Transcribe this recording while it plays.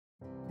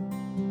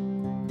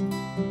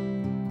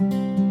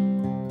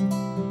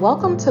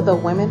Welcome to the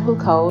Women Who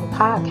Code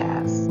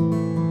podcast.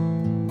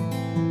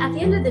 At the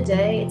end of the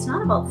day, it's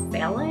not about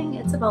failing,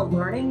 it's about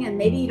learning, and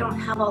maybe you don't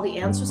have all the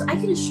answers. I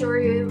can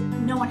assure you,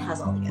 no one has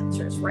all the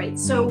answers, right?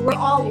 So we're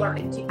all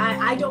learning.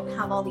 I don't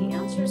have all the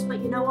answers, but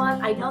you know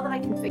what? I know that I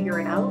can figure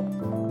it out.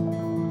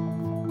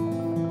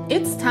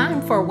 It's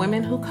time for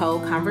Women Who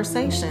Code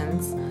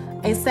Conversations,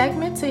 a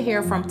segment to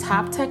hear from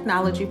top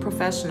technology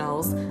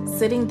professionals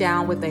sitting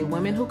down with a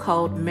Women Who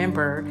Code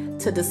member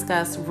to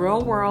discuss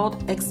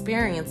real-world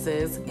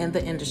experiences in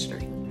the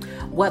industry,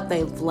 what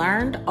they've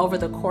learned over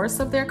the course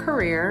of their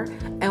career,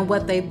 and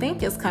what they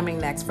think is coming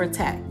next for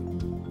tech.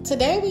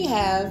 Today we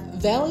have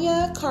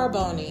Velia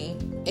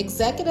Carboni,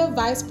 Executive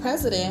Vice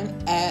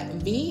President at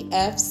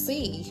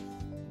VFC.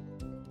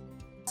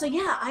 So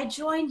yeah, I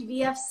joined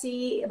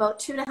VFC about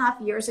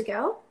 2.5 years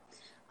ago.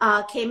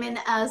 Came in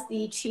as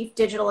the Chief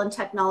Digital and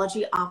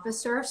Technology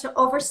Officer, so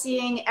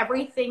overseeing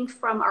everything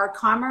from our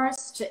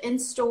commerce to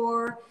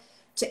in-store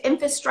to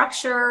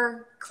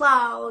infrastructure,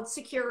 cloud,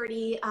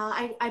 security.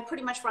 I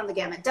pretty much run the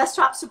gamut.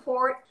 Desktop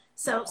support.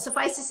 So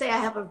suffice to say, I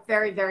have a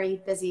very,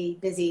 very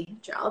busy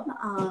job,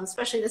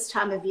 especially this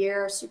time of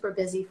year, super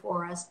busy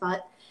for us.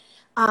 But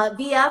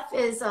VF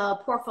is a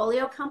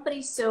portfolio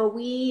company, so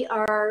we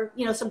are,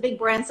 some big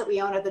brands that we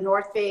own are the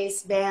North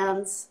Face,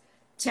 Vans,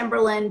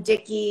 Timberland,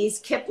 Dickies,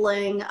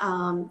 Kipling,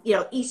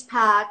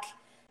 Eastpak,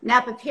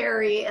 Napa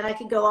Perry, and I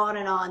could go on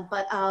and on,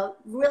 but a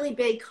really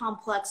big,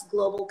 complex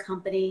global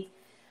company.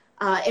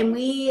 And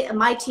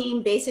my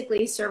team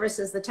basically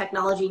services the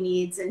technology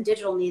needs and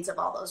digital needs of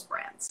all those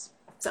brands.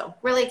 So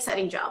really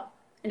exciting job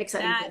and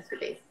exciting place to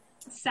be.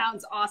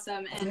 Sounds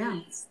awesome,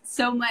 and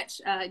so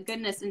much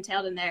goodness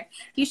entailed in there.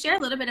 Can you share a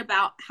little bit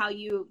about how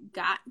you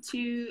got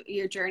to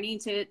your journey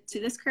to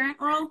this current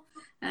role?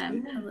 A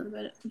little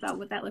bit about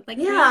what that looked like.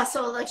 Yeah,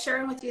 so like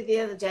sharing with you the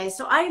other day.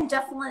 So I am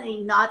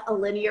definitely not a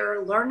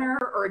linear learner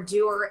or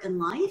doer in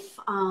life.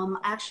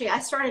 Actually, I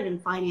started in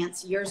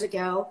finance years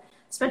ago.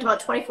 Spent about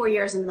 24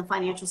 years in the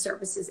financial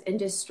services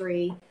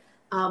industry.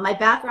 My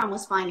background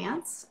was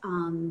finance.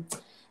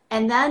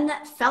 And then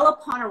fell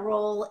upon a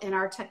role in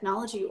our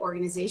technology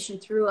organization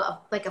through a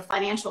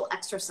financial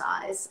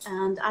exercise.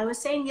 And I was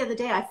saying the other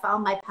day, I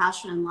found my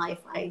passion in life.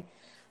 I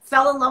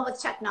fell in love with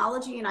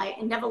technology and I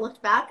never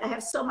looked back. I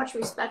have so much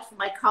respect for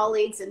my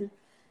colleagues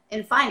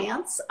in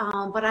finance,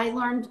 but I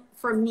learned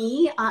for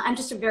me, I'm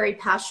just a very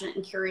passionate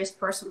and curious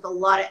person with a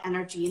lot of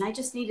energy, and I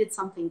just needed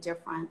something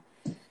different.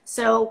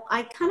 So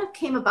I kind of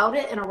came about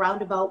it in a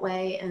roundabout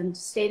way and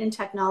stayed in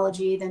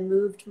technology, then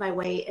moved my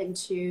way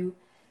into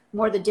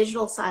more the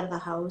digital side of the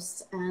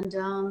house. And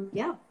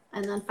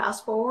and then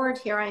fast forward,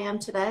 here I am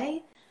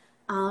today.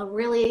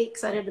 Really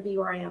excited to be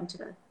where I am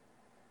today.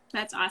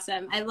 That's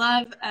awesome. I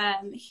love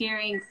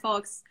hearing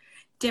folks'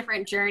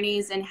 different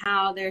journeys and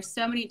how there's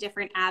so many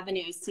different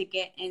avenues to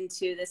get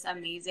into this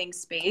amazing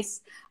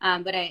space.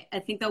 But I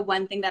think the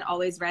one thing that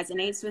always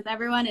resonates with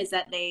everyone is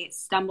that they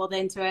stumbled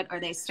into it or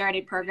they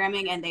started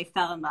programming and they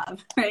fell in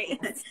love, right?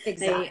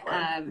 Exactly.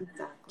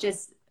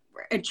 Just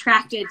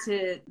attracted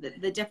to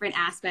the different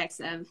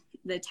aspects of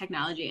the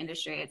technology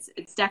industry.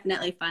 It's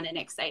definitely fun and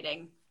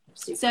exciting.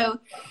 So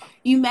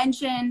you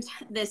mentioned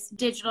this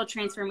digital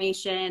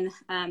transformation,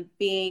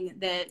 being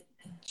the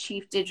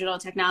Chief Digital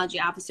Technology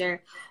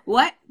Officer.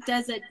 What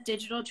does a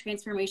digital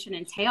transformation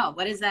entail?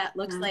 What does that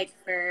look like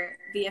for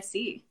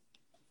VFC?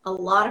 A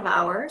lot of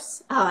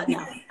hours. A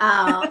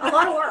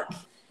lot of work.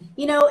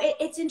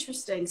 It's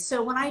interesting.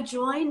 So when I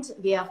joined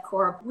VF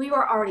Corp, we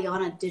were already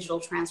on a digital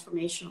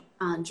transformation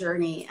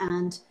journey.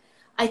 And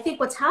I think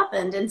what's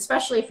happened, and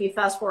especially if you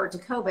fast forward to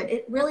COVID,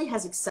 it really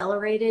has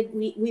accelerated.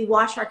 We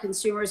watch our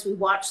consumers, we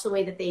watch the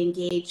way that they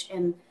engage,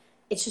 and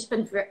it's just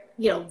been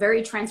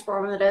very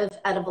transformative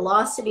at a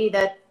velocity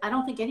that I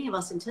don't think any of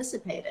us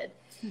anticipated.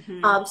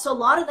 Mm-hmm. So a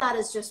lot of that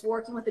is just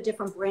working with the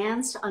different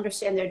brands to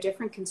understand their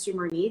different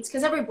consumer needs,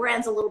 because every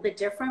brand's a little bit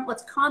different.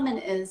 What's common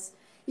is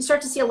you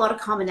start to see a lot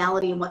of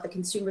commonality in what the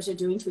consumers are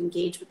doing to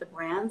engage with the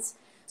brands.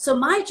 So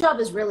my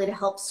job is really to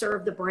help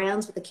serve the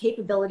brands with the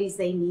capabilities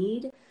they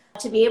need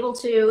to be able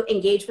to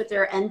engage with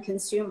their end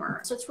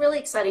consumer. So it's really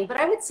exciting. But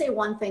I would say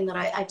one thing that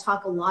I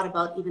talk a lot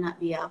about even at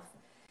VF,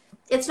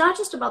 it's not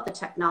just about the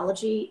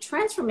technology.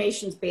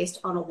 Transformation is based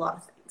on a lot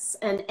of things.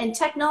 And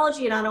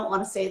technology, and I don't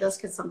want to say this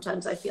because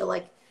sometimes I feel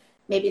like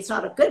maybe it's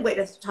not a good way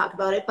to talk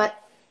about it,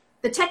 but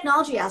the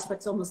technology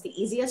aspect is almost the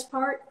easiest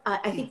part.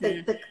 I think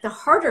the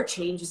harder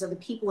changes are the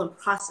people and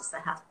process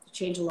that have to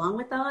change along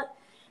with that.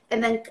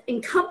 And then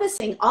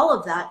encompassing all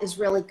of that is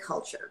really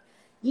culture.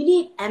 You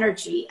need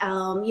energy.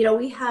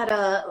 We had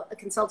a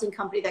consulting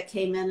company that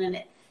came in and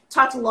it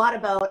talked a lot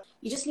about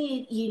you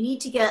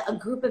need to get a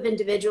group of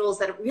individuals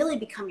that really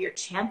become your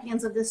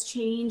champions of this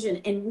change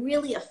and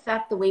really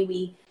affect the way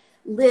we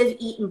live,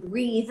 eat, and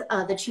breathe,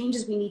 the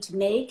changes we need to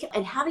make,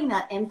 and having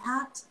that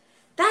impact,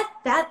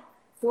 that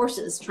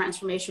forces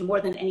transformation more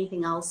than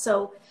anything else.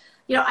 So,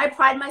 I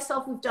pride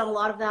myself, we've done a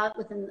lot of that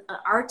within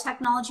our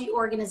technology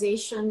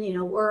organization.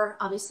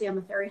 I'm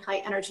a very high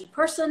energy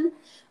person,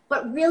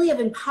 but really of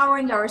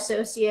empowering our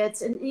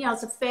associates. And,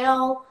 it's a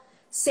fail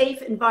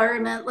safe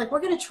environment. Like, we're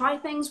going to try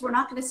things. We're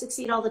not going to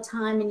succeed all the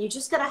time. And you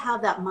just got to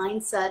have that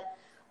mindset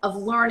of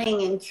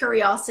learning and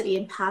curiosity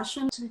and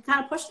passion to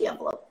kind of push the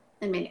envelope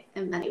in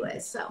many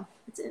ways. So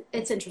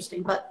it's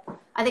interesting. But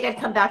I think I'd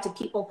come back to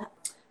people,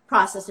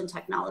 process, and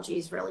technology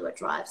is really what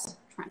drives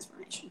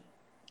transformation.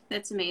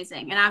 That's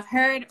amazing. And I've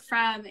heard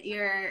from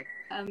your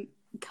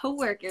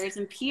coworkers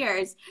and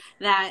peers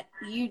that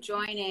you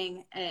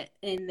joining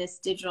in this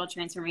digital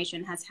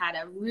transformation has had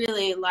a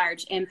really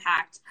large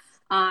impact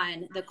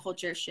on the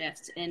culture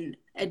shift and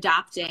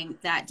adopting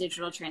that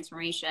digital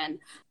transformation.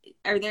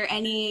 Are there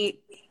any,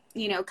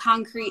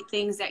 concrete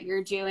things that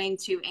you're doing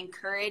to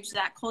encourage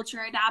that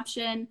culture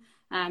adoption?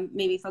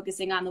 Maybe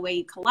focusing on the way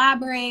you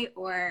collaborate,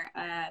 or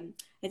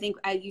I think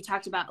you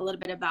talked about a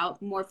little bit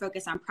about more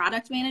focus on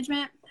product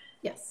management.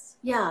 Yes.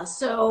 Yeah.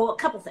 So a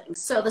couple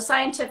things. So the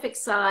scientific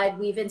side,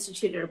 we've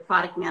instituted a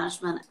product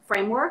management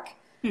framework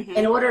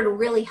in order to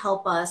really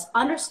help us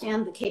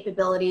understand the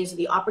capabilities,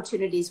 the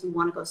opportunities we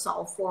want to go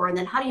solve for. And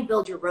then how do you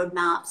build your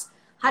roadmaps?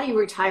 How do you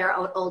retire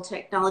out old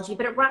technology?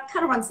 But it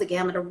kind of runs the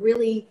gamut of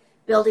really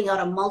building out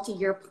a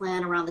multi-year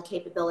plan around the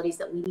capabilities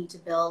that we need to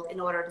build in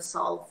order to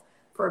solve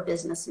for a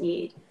business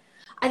need.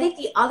 I think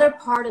the other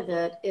part of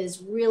it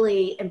is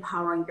really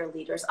empowering your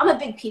leaders. I'm a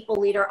big people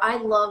leader. I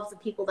love the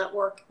people that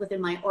work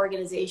within my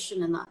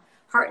organization and the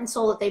heart and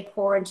soul that they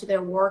pour into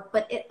their work.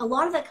 But a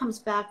lot of that comes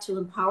back to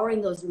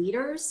empowering those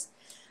leaders.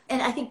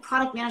 And I think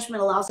product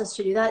management allows us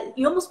to do that.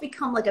 You almost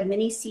become like a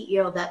mini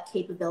CEO of that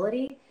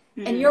capability.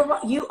 And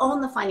you own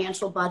the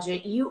financial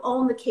budget. You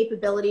own the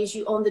capabilities.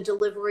 You own the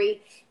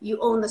delivery. You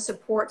own the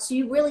support. So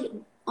you really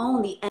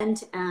own the end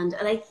to end.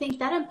 And I think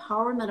that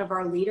empowerment of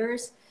our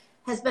leaders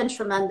has been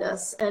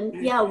tremendous.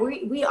 And yeah,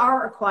 we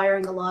are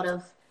acquiring a lot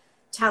of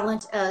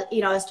talent,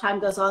 as time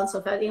goes on. So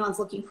if anyone's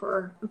looking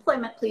for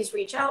employment, please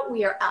reach out.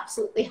 We are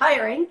absolutely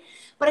hiring.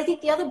 But I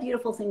think the other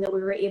beautiful thing that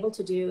we were able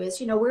to do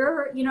is,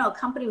 we're, a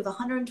company with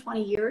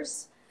 120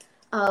 years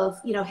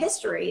of,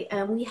 history.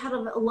 And we had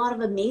a lot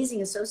of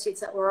amazing associates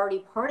that were already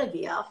part of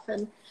VF.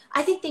 And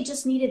I think they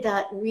just needed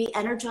that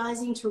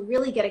re-energizing to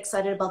really get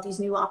excited about these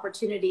new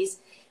opportunities.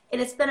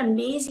 And it's been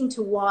amazing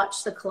to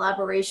watch the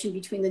collaboration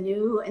between the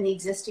new and the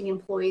existing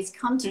employees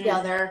come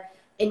together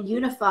and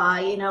unify.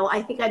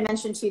 I think I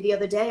mentioned to you the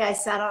other day, I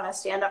sat on a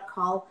stand-up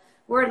call.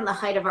 We're in the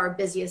height of our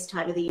busiest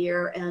time of the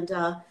year. And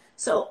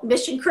so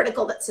mission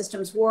critical that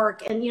systems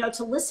work. And,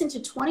 to listen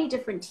to 20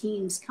 different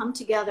teams come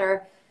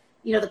together,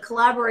 the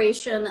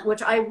collaboration,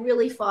 which I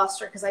really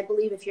foster, because I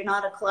believe if you're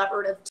not a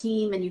collaborative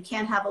team and you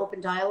can't have open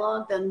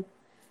dialogue, then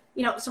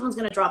someone's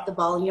going to drop the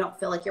ball and you don't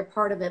feel like you're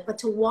part of it. But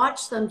to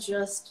watch them,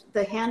 just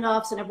the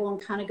handoffs and everyone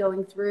kind of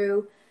going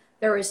through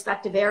their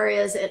respective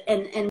areas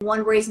and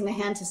one raising the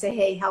hand to say,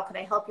 hey, how can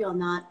I help you on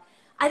that?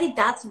 I think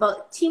that's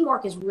about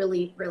teamwork is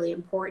really, really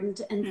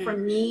important. And for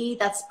me,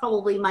 that's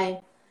probably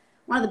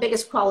one of the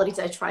biggest qualities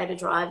I try to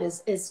drive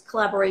is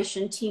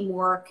collaboration,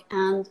 teamwork.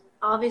 And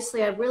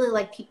obviously I really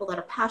like people that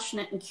are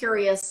passionate and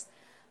curious,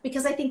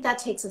 because I think that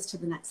takes us to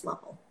the next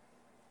level.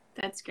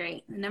 That's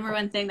great. The number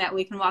one thing that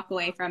we can walk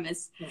away from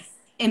is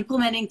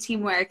implementing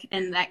teamwork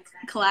and that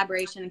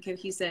collaboration and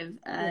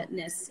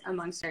cohesiveness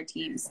amongst our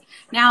teams.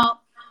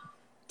 Now,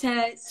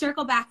 to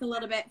circle back a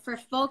little bit, for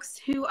folks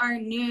who are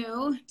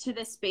new to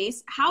this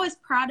space, how is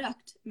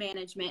product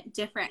management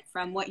different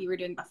from what you were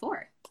doing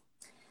before?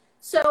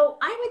 So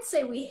I would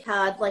say we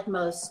had, like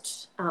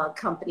most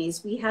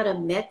companies, we had a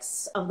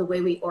mix of the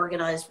way we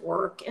organized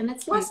work. And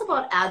it's less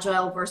about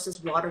agile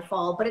versus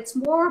waterfall, but it's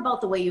more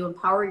about the way you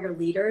empower your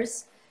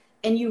leaders.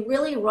 And you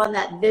really run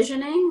that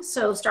visioning.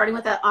 So starting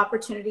with that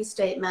opportunity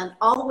statement,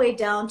 all the way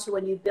down to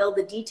when you build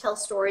the detailed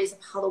stories of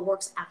how the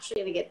work's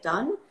actually going to get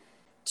done,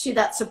 to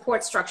that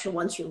support structure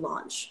once you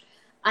launch.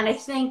 And I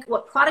think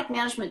what product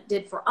management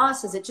did for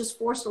us is it just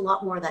forced a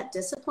lot more of that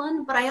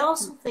discipline. But I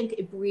also think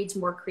it breeds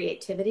more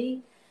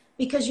creativity,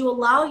 because you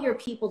allow your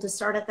people to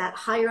start at that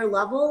higher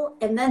level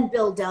and then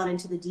build down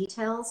into the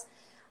details.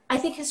 I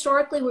think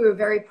historically we were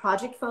very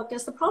project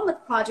focused. The problem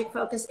with project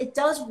focus, it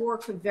does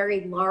work for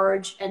very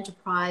large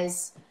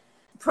enterprise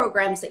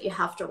programs that you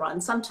have to run.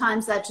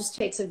 Sometimes that just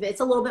takes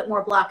it's a little bit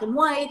more black and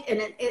white,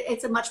 and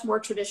it's a much more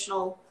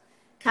traditional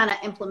kind of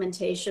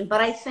implementation. But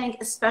I think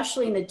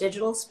especially in the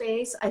digital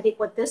space, I think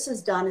what this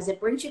has done is it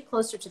brings you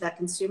closer to that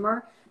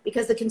consumer,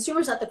 because the consumer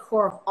is at the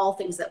core of all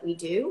things that we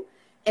do.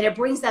 And it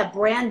brings that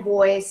brand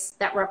voice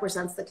that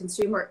represents the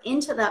consumer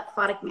into that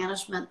product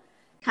management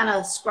kind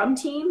of scrum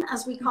team,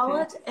 as we call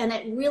it. And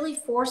it really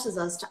forces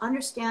us to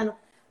understand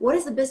what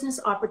is the business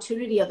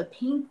opportunity of the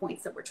pain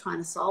points that we're trying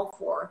to solve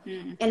for.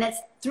 And it's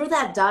through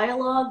that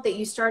dialogue that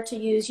you start to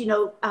use,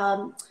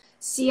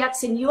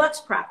 CX and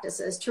UX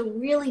practices to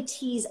really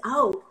tease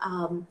out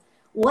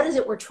what is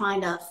it we're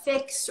trying to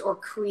fix or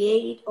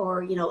create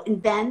or,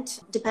 invent,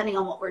 depending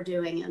on what we're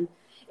doing. And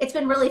it's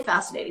been really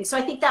fascinating. So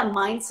I think that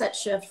mindset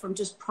shift from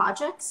just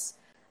projects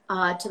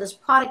to this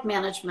product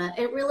management,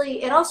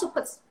 it also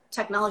puts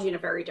technology in a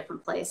very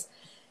different place.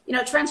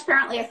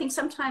 Transparently, I think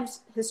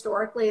sometimes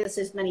historically, this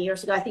is many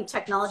years ago, I think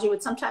technology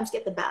would sometimes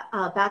get the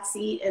back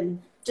seat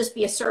and just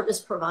be a service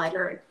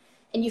provider.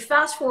 And you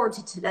fast forward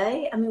to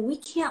today, I mean, we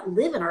can't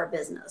live in our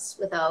business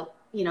without,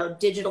 you know,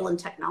 digital and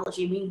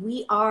technology. I mean,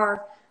 we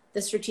are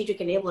the strategic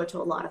enabler to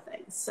a lot of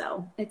things.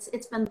 So it's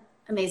been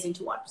amazing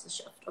to watch the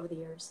shift over the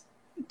years.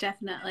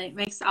 Definitely. It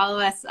makes all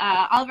of us,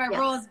 all of our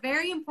roles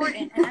very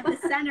important and at the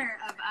center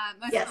of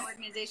most of the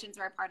organizations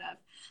we're a part of.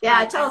 Yeah,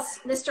 I tell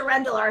Mr.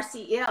 Rendell, our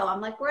CEO,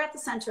 I'm like, we're at the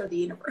center of the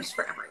universe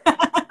for everyone.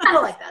 I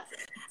don't like that.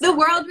 The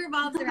world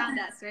revolves around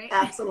us, right?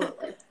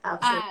 Absolutely.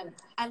 Absolutely.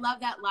 I love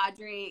that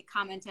Laudrey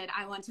commented,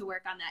 I want to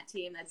work on that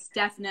team. That's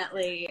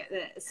definitely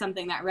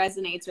something that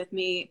resonates with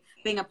me,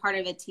 being a part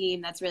of a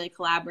team that's really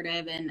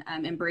collaborative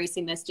and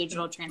embracing this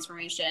digital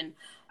transformation.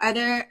 Are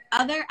there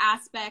other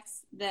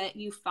aspects that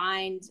you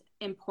find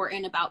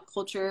important about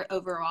culture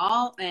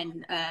overall?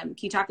 And can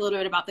you talk a little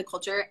bit about the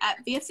culture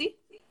at VFC?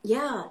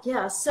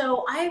 Yeah.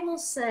 So I will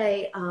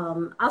say,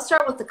 I'll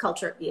start with the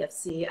culture at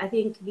VFC. I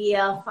think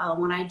VF,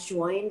 when I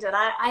joined, and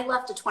I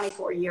left a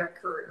 24-year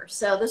career.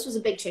 So this was a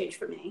big change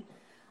for me.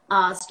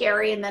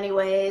 Scary in many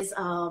ways,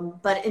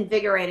 but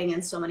invigorating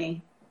in so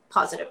many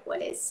positive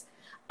ways.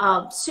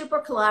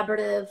 Super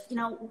collaborative. You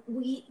know,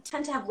 we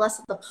tend to have less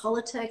of the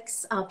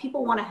politics.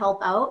 People want to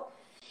help out.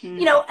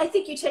 You know, I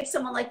think you take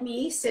someone like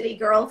me, city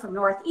girl from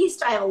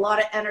Northeast, I have a lot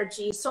of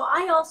energy. So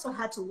I also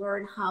had to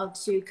learn how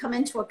to come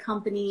into a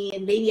company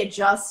and maybe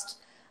adjust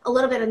a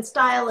little bit in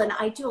style. And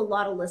I do a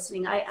lot of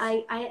listening.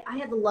 I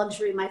had the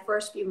luxury my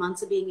first few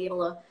months of being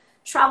able to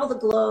travel the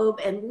globe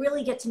and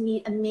really get to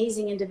meet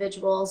amazing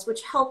individuals,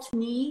 which helped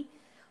me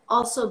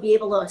also be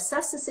able to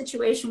assess the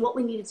situation, what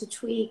we needed to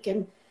tweak,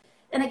 and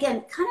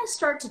again, kind of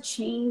start to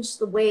change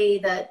the way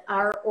that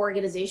our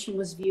organization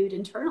was viewed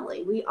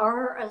internally. We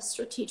are a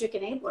strategic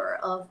enabler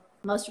of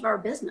most of our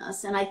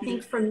business. And I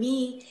think for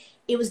me,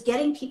 it was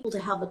getting people to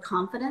have the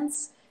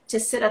confidence to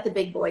sit at the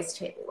big boys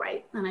table,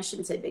 right? And I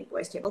shouldn't say big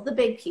boys table, the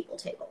big people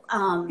table.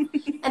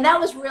 And that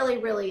was really,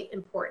 really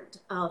important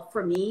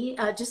for me,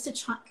 just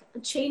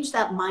to change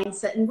that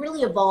mindset and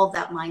really evolve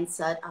that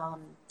mindset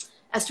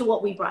as to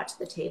what we brought to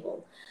the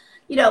table.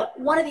 You know,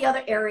 one of the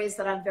other areas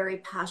that I'm very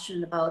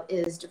passionate about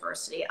is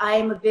diversity. I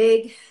am a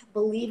big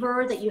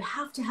believer that you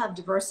have to have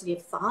diversity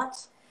of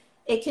thought.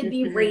 It could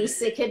be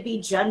race, it could be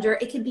gender,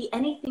 it could be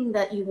anything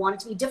that you want it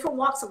to be, different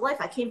walks of life.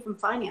 I came from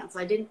finance.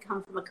 I didn't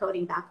come from a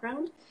coding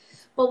background.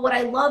 But what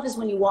I love is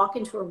when you walk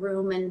into a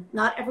room and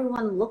not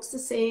everyone looks the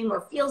same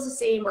or feels the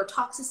same or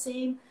talks the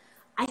same.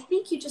 I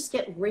think you just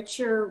get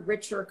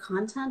richer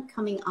content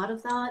coming out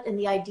of that, and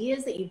the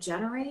ideas that you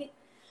generate.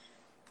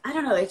 I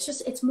don't know,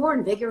 it's more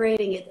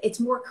invigorating, it's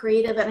more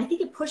creative, and I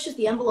think it pushes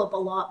the envelope a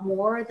lot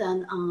more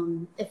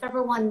than if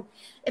everyone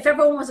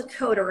was a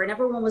coder and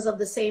everyone was of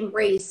the same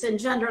race and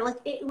gender, like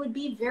it would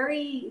be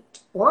very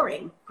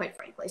boring, quite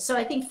frankly. So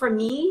I think for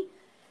me,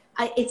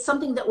 it's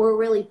something that we're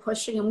really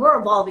pushing, and we're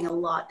evolving a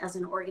lot as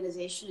an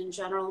organization in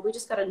general. We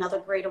just got another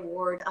great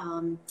award,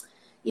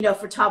 you know,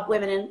 for top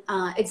women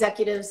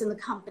executives in the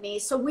company.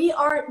 So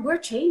we're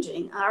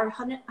changing. Our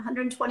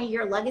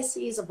 120-year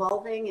legacy is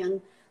evolving,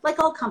 and like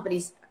all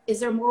companies, is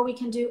there more we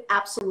can do?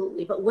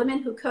 Absolutely. But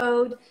Women Who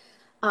Code,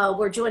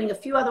 we're joining a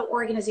few other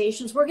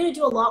organizations. We're going to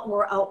do a lot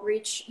more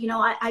outreach. You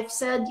know, I've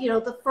said, you know,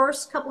 the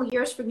first couple of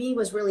years for me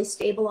was really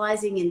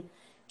stabilizing and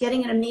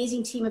getting an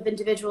amazing team of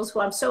individuals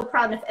who I'm so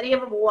proud of. If any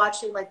of them are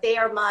watching, like they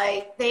are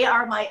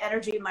my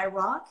energy, my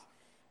rock.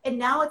 And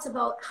now it's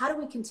about how do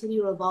we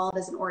continue to evolve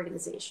as an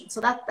organization.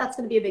 So that's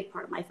going to be a big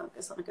part of my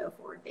focus on a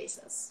go-forward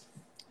basis.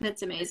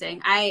 That's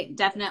amazing. I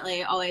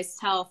definitely always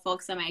tell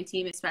folks on my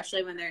team,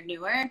 especially when they're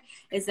newer,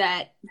 is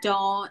that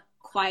don't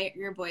quiet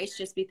your voice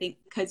just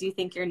because you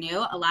think you're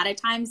new. A lot of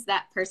times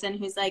that person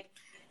who's like,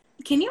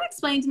 can you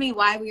explain to me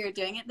why we are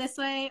doing it this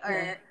way?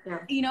 Or,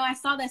 you know, I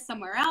saw this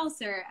somewhere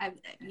else, or I've,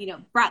 you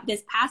know, brought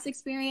this past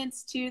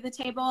experience to the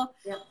table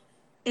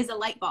is a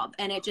light bulb,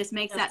 and it just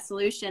makes that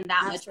solution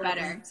that much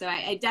better. So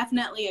I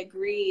definitely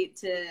agree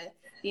to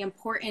the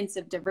importance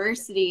of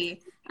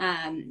diversity.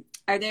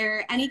 Are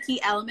there any key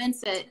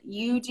elements that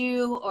you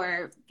do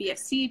or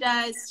VFC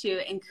does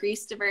to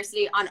increase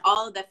diversity on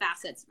all of the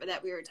facets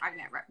that we were talking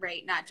about,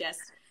 right? Not just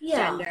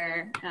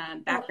gender,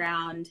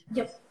 background.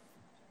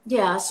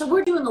 Yeah, so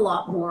we're doing a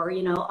lot more.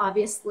 You know,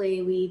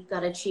 obviously we've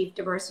got a chief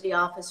diversity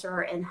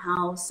officer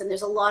in-house, and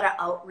there's a lot of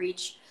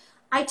outreach.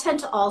 I tend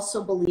to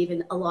also believe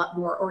in a lot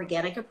more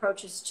organic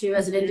approaches too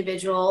as an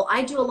individual.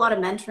 I do a lot of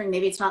mentoring.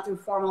 Maybe it's not through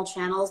formal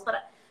channels,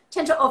 but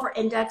tend to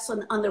over-index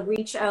on the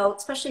reach out,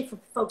 especially for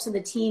folks in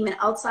the team and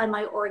outside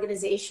my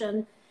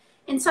organization.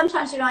 And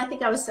sometimes, you know, I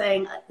think I was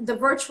saying the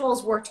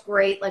virtuals worked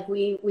great. Like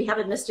we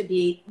haven't missed a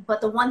beat. But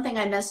the one thing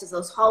I miss is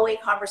those hallway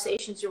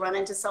conversations. You run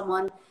into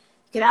someone, you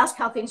could ask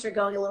how things are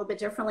going a little bit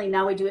differently.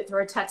 Now we do it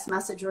through a text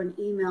message or an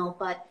email.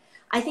 But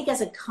I think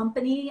as a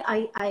company,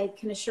 I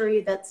can assure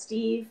you that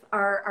Steve,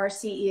 our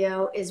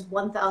CEO, is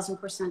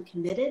 1,000%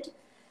 committed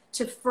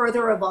to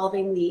further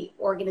evolving the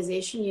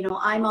organization. You know,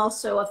 I'm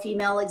also a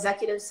female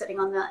executive sitting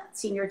on that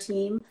senior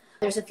team.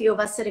 There's a few of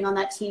us sitting on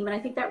that team, and I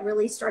think that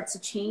really starts to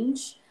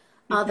change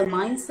the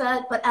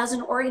mindset. But as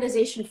an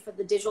organization for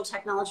the Digital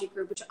Technology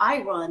Group, which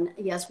I run,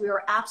 yes, we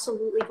are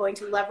absolutely going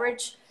to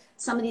leverage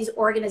some of these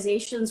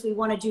organizations. We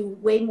want to do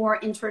way more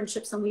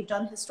internships than we've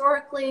done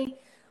historically.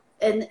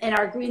 In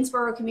our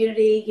Greensboro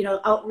community, you know,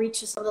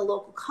 outreach to some of the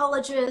local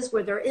colleges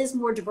where there is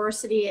more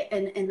diversity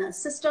in the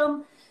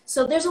system.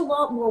 So there's a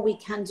lot more we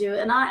can do.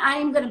 And I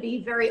am going to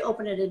be very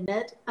open and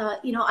admit,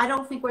 you know, I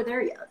don't think we're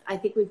there yet. I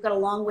think we've got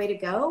a long way to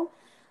go.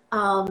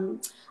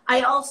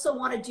 I also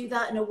want to do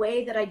that in a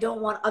way that I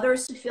don't want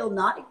others to feel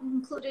not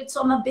included.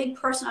 So I'm a big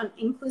person on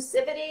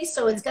inclusivity.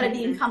 So it's got to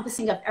be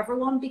encompassing of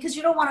everyone, because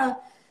you don't want to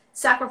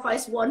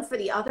sacrifice one for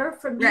the other.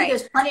 For me,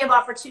 there's plenty of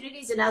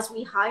opportunities. And as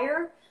we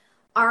hire,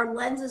 our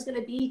lens is going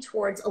to be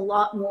towards a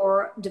lot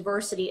more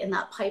diversity in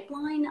that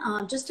pipeline,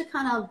 just to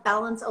kind of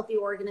balance out the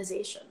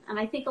organization. And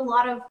I think a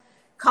lot of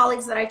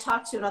colleagues that I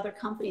talk to in other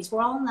companies,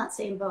 we're all in that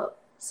same boat.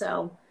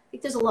 So I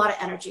think there's a lot of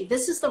energy.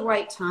 This is the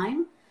right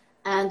time,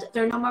 and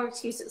there are no more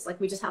excuses. Like,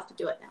 we just have to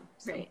do it now.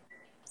 So. Right.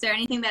 Is there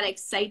anything that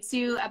excites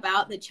you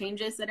about the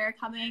changes that are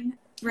coming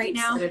right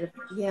now?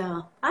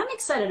 Yeah, I'm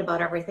excited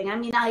about everything. I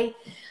mean,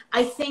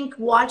 I think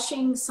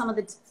watching some of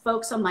the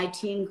folks on my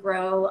team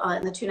grow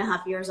in the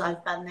 2.5 years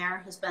I've been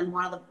there has been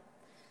one of the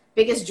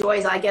biggest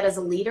joys I get as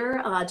a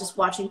leader, just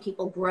watching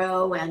people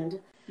grow. And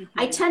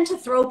I tend to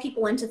throw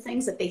people into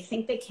things that they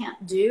think they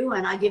can't do,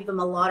 and I give them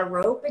a lot of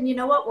rope. And you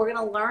know what? We're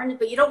going to learn,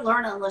 but you don't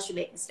learn unless you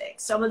make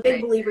mistakes. So I'm a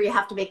big believer you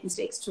have to make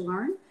mistakes to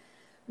learn.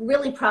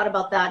 Really proud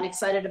about that and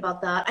excited about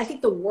that. I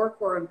think the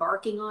work we're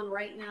embarking on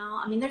right now,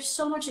 I mean, there's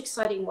so much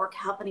exciting work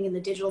happening in the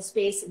digital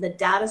space, the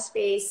data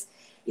space,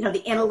 you know,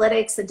 the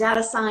analytics, the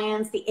data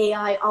science, the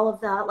AI, all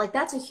of that. Like,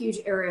 that's a huge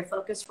area of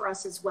focus for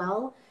us as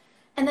well.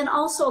 And then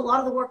also a lot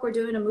of the work we're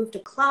doing to move to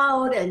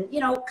cloud, and, you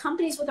know,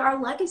 companies with our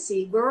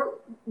legacy,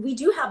 we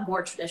do have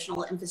more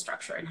traditional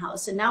infrastructure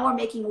in-house, and now we're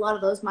making a lot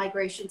of those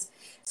migrations.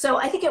 So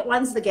I think it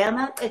runs the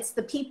gamut. It's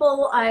the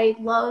people I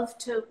love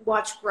to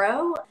watch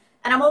grow.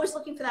 And I'm always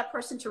looking for that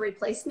person to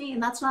replace me.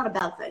 And that's not a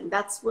bad thing.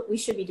 That's what we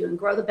should be doing.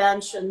 Grow the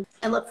bench and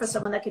look for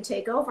someone that could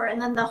take over.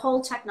 And then the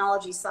whole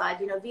technology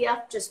side, you know,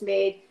 VF just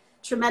made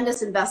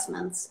tremendous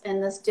investments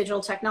in this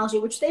digital technology,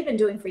 which they've been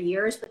doing for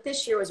years. But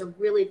this year was a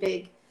really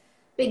big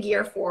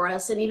year for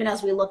us. And even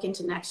as we look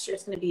into next year,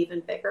 it's going to be even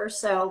bigger.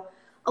 So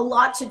a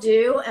lot to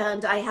do.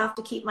 And I have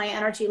to keep my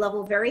energy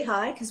level very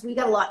high, because we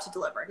got a lot to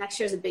deliver. Next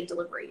year is a big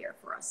delivery year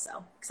for us.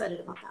 So excited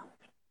about that.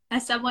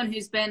 As someone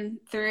who's been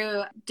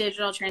through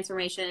digital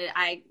transformation,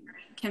 I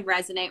can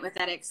resonate with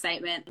that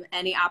excitement.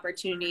 Any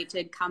opportunity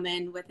to come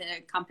in with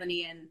a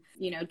company and,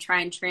 you know,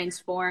 try and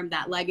transform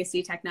that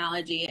legacy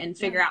technology and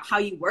figure out how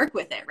you work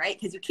with it, right?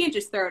 Because you can't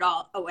just throw it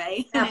all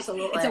away.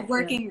 Absolutely. It's a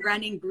working,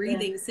 running,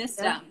 breathing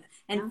system.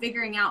 And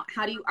figuring out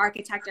how do you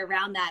architect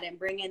around that and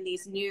bring in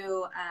these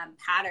new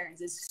patterns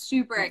is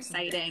super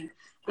exciting.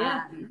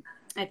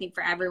 I think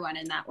for everyone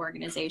in that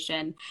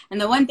organization.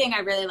 And the one thing I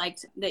really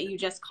liked that you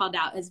just called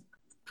out is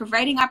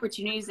providing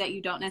opportunities that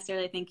you don't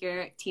necessarily think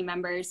your team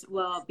members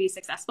will be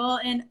successful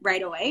in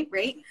right away,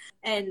 right?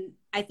 And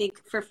I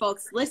think for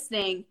folks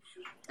listening,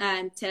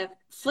 to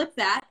flip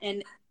that,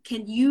 and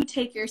can you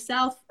take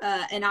yourself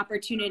an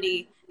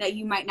opportunity that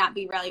you might not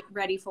be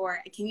ready for?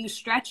 Can you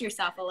stretch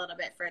yourself a little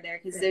bit further?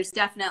 Because there's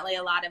definitely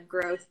a lot of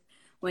growth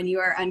when you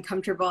are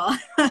uncomfortable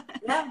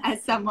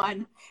as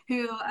someone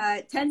who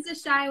tends to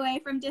shy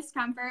away from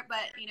discomfort,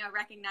 but, you know,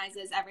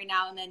 recognizes every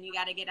now and then you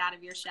got to get out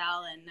of your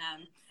shell, and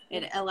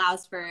it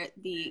allows for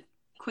the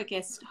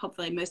quickest,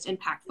 hopefully most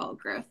impactful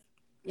growth.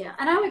 Yeah.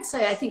 And I would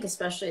say, I think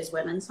especially as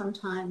women,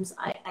 sometimes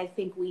I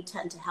think we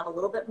tend to have a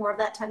little bit more of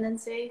that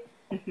tendency.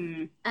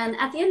 And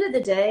at the end of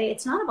the day,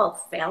 it's not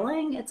about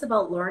failing, it's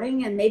about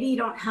learning. And maybe you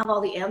don't have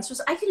all the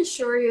answers. I can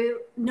assure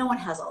you, no one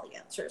has all the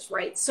answers,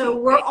 right? So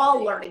we're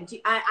all learning.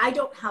 I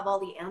don't have all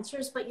the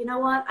answers, but you know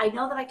what? I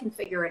know that I can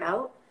figure it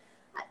out.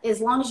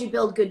 As long as you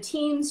build good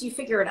teams, you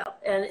figure it out.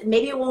 And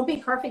maybe it won't be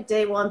perfect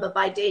day one, but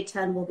by day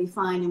 10, we'll be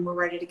fine and we're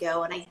ready to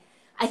go. And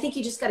I think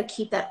you just got to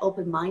keep that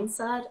open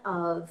mindset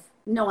of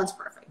no one's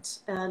perfect.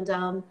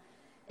 And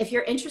if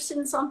you're interested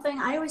in something,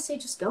 I always say,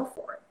 just go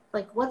for it.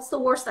 Like, what's the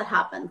worst that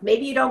happened?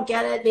 Maybe you don't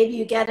get it. Maybe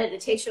you get it.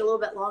 It takes you a little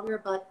bit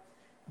longer, but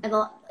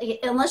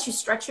unless you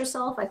stretch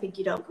yourself, I think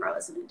you don't grow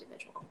as an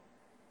individual.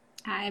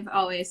 I've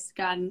always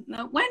gone,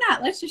 no, why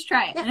not? Let's just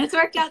try it. And it's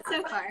worked out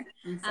so far.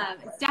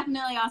 Exactly. It's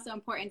definitely also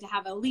important to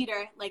have a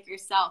leader like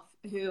yourself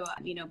who,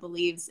 you know,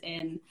 believes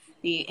in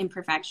the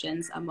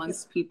imperfections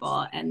amongst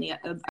people and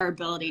our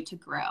ability to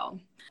grow.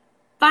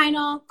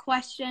 Final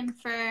question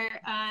for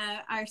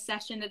our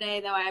session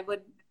today, though I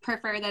would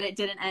prefer that it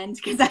didn't end,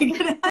 because I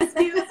could ask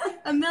you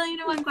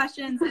 1,000,001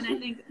 questions, and I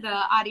think the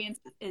audience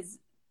is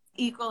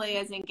equally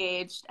as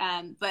engaged.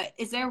 But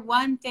is there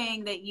one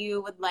thing that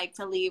you would like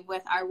to leave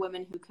with our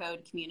Women Who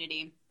Code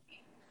community?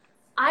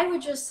 I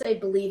would just say,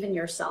 believe in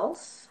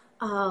yourself.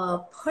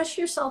 Push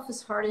yourself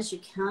as hard as you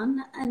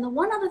can. And the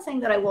one other thing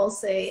that I will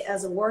say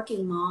as a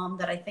working mom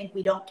that I think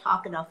we don't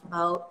talk enough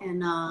about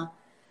in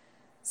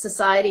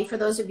society, for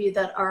those of you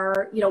that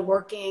are, you know,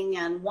 working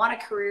and want a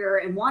career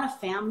and want a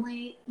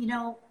family, you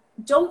know,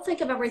 don't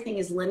think of everything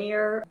as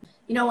linear.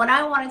 You know, when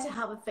I wanted to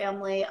have a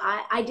family,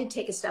 I did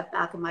take a step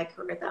back in my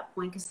career at that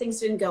point because things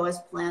didn't go as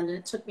planned, and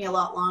it took me a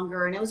lot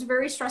longer, and it was a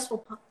very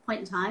stressful point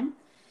in time.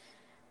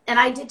 And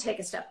I did take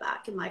a step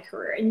back in my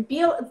career, and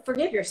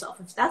forgive yourself.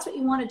 If that's what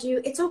you want to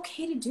do, it's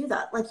okay to do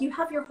that. Like, you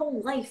have your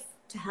whole life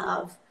to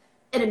have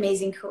an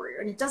amazing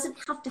career, and it doesn't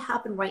have to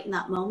happen right in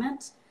that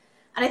moment.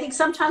 And I think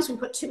sometimes we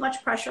put too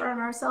much pressure on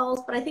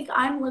ourselves, but I think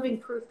I'm living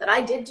proof that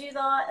I did do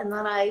that, and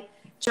then I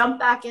jumped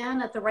back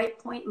in at the right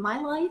point in my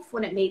life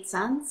when it made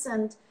sense.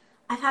 And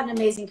I've had an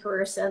amazing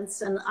career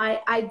since, and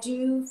I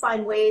do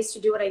find ways to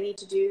do what I need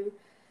to do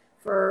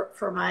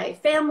for my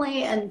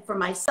family and for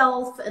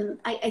myself. And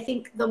I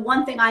think the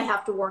one thing I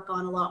have to work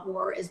on a lot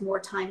more is more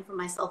time for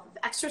myself of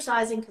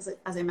exercising, because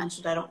as I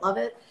mentioned, I don't love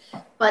it,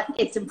 but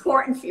it's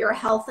important for your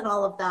health and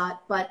all of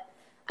that. But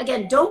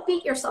again, don't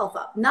beat yourself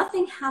up.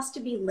 Nothing has to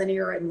be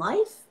linear in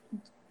life.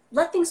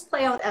 Let things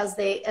play out as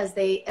they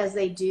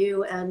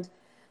do,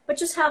 but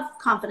just have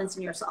confidence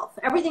in yourself.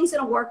 Everything's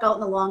going to work out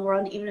in the long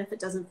run, even if it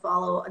doesn't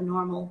follow a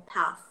normal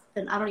path.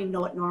 And I don't even know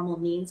what normal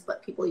means,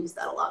 but people use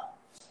that a lot.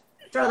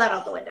 Throw that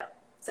out the window.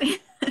 So.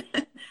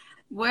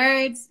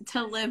 Words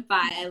to live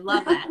by. I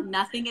love that.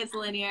 Nothing is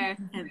linear,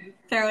 and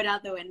throw it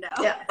out the window.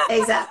 Yeah,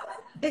 exactly.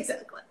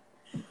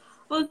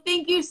 Well,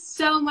 thank you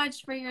so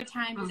much for your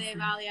time today,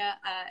 Valia.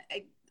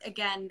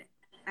 Again,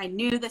 I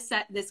knew this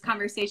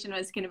conversation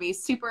was going to be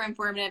super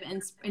informative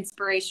and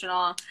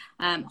inspirational.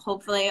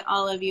 Hopefully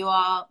all of you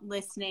all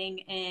listening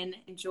in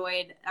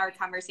enjoyed our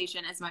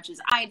conversation as much as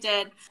I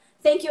did.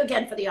 Thank you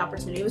again for the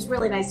opportunity. It was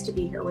really nice to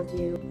be here with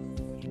you.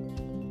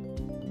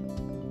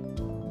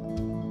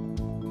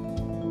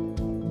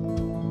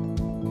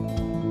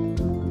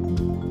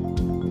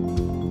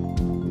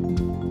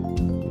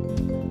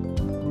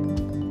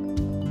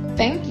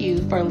 Thank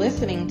you for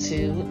listening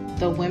to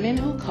the Women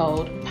Who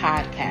Code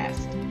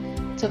podcast.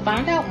 To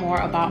find out more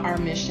about our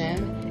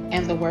mission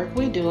and the work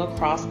we do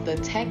across the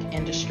tech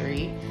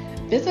industry,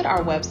 visit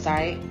our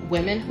website,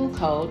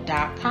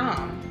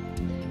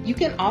 womenwhocode.com. You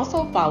can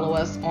also follow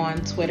us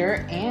on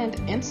Twitter and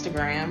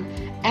Instagram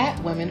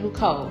at Women Who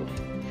Code.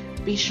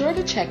 Be sure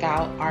to check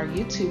out our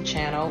YouTube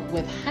channel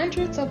with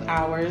hundreds of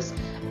hours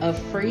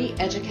of free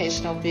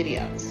educational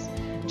videos.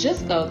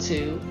 Just go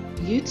to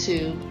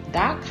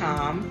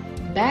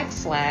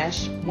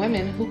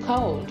youtube.com/Women Who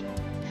Code.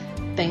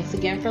 Thanks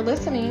again for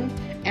listening,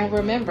 and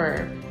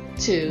remember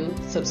to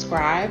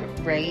subscribe,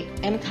 rate,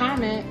 and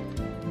comment.